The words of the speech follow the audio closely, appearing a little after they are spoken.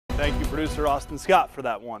Thank you, producer Austin Scott, for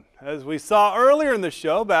that one. As we saw earlier in the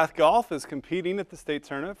show, Bath Golf is competing at the state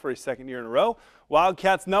tournament for a second year in a row.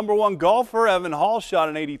 Wildcats' #1 golfer, Evan Hall, shot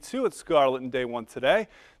an 82 at Scarlett in day one today.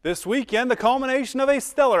 This weekend, the culmination of a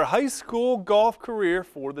stellar high school golf career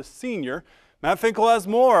for the senior. Matt Finkel has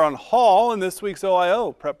more on Hall in this week's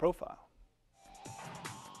OIO Prep Profile.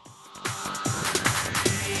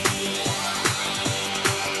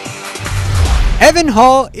 Evan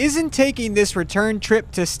Hall isn't taking this return trip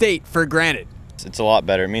to state for granted. It's a lot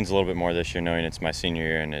better. It means a little bit more this year knowing it's my senior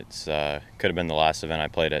year and it's could have been the last event I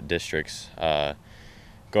played at districts.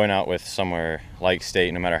 Going out with somewhere like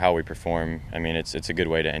state, no matter how we perform, I mean, it's a good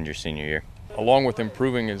way to end your senior year. Along with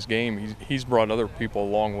improving his game, he's brought other people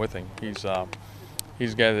along with him. He's a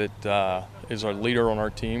guy that is our leader on our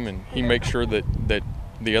team, and he makes sure that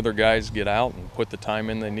the other guys get out and put the time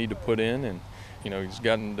in they need to put in, and he's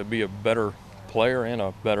gotten to be a better player and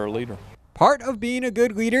a better leader. Part of being a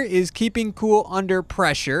good leader is keeping cool under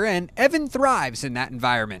pressure, and Evan thrives in that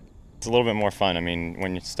environment. It's a little bit more fun. I mean,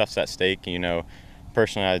 when stuff's at stake,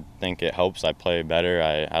 personally I think it helps. I play better.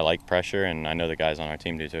 I like pressure, and I know the guys on our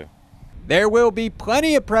team do too. There will be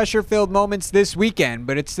plenty of pressure-filled moments this weekend,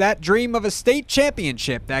 but it's that dream of a state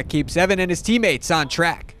championship that keeps Evan and his teammates on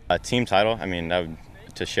track. A team title, I mean,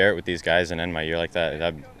 to share it with these guys and end my year like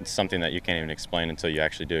that, it's something that you can't even explain until you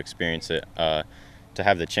actually do experience it. To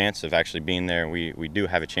have the chance of actually being there, we do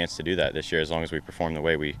have a chance to do that this year as long as we perform the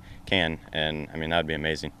way we can, and I mean, that would be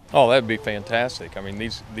amazing. Oh, that would be fantastic. I mean,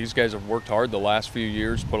 these guys have worked hard the last few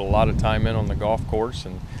years, put a lot of time in on the golf course,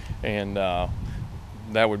 and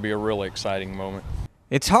that would be a really exciting moment.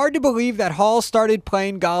 It's hard to believe that Hall started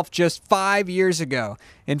playing golf just 5 years ago.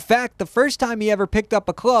 In fact, the first time he ever picked up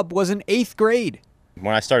a club was in 8th grade.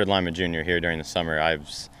 When I started Lima Junior here during the summer, I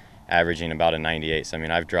was averaging about a 98. So, I mean,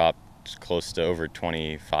 I've dropped close to over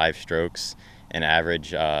 25 strokes in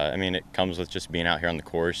average. I mean, it comes with just being out here on the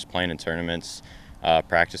course, playing in tournaments,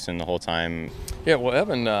 practicing the whole time. Yeah, well,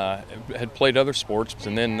 Evan had played other sports,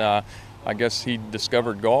 and then I guess he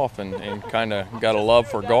discovered golf and kind of got a love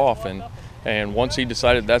for golf. And once he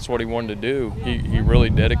decided that's what he wanted to do, he really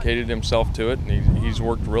dedicated himself to it, and he's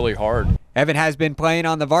worked really hard. Evan has been playing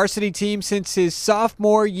on the varsity team since his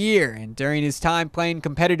sophomore year, and during his time playing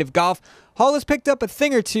competitive golf, Hall has picked up a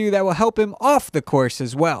thing or two that will help him off the course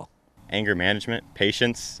as well. Anger management,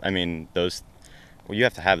 patience, I mean, you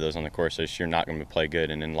have to have those on the course or you're not going to play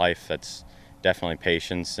good, and in life that's definitely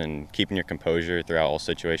patience, and keeping your composure throughout all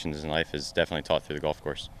situations in life is definitely taught through the golf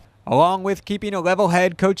course. Along with keeping a level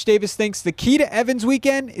head, Coach Davis thinks the key to Evan's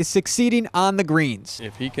weekend is succeeding on the greens.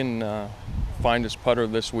 If he can find his putter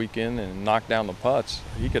this weekend and knock down the putts,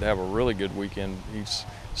 he could have a really good weekend. He's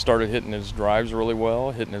started hitting his drives really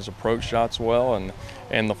well, hitting his approach shots well,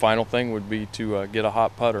 and the final thing would be to get a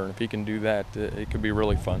hot putter, and if he can do that, it could be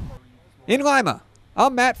really fun. In Lima,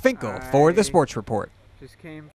 I'm Matt Finkel for the Sports Report.